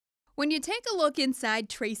When you take a look inside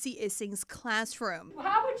Tracy Issing's classroom,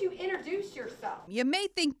 how would you introduce yourself? You may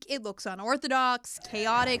think it looks unorthodox,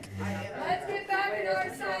 chaotic, Let's get back in our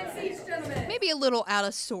science seats, gentlemen. maybe a little out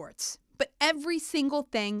of sorts. But every single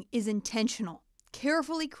thing is intentional,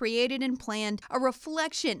 carefully created and planned, a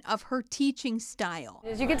reflection of her teaching style.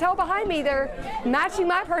 As you can tell behind me, they're matching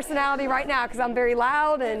my personality right now because I'm very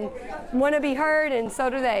loud and want to be heard, and so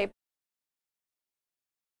do they.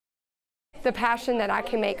 The passion that I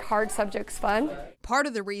can make hard subjects fun. Part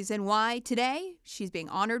of the reason why today she's being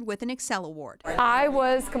honored with an Excel Award. I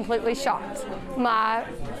was completely shocked. My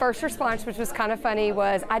first response, which was kind of funny,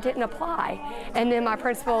 was I didn't apply. And then my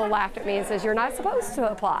principal laughed at me and says, "You're not supposed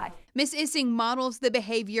to apply." Miss Issing models the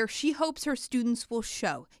behavior she hopes her students will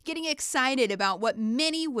show, getting excited about what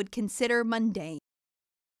many would consider mundane.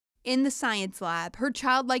 In the science lab, her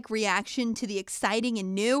childlike reaction to the exciting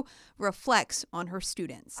and new reflects on her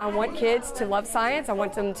students. I want kids to love science. I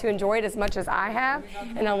want them to enjoy it as much as I have,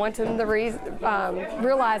 and I want them to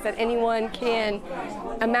realize that anyone can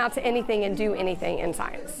amount to anything and do anything in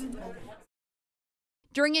science.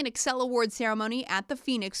 During an Excel Award ceremony at the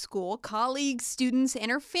Phoenix School, colleagues, students,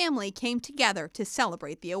 and her family came together to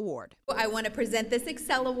celebrate the award. I want to present this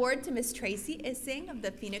Excel Award to Miss Tracy Issing of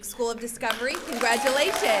the Phoenix School of Discovery.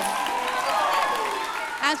 Congratulations.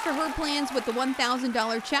 As for her plans with the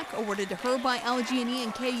 $1,000 check awarded to her by LG&E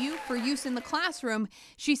and KU for use in the classroom,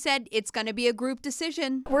 she said it's going to be a group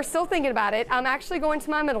decision. We're still thinking about it. I'm actually going to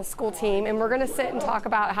my middle school team, and we're going to sit and talk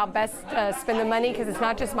about how best to spend the money, because it's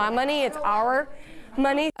not just my money, it's our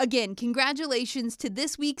money. Again, congratulations to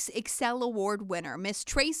this week's Excel Award winner, Miss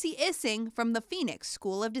Tracy Issing from the Phoenix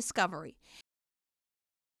School of Discovery.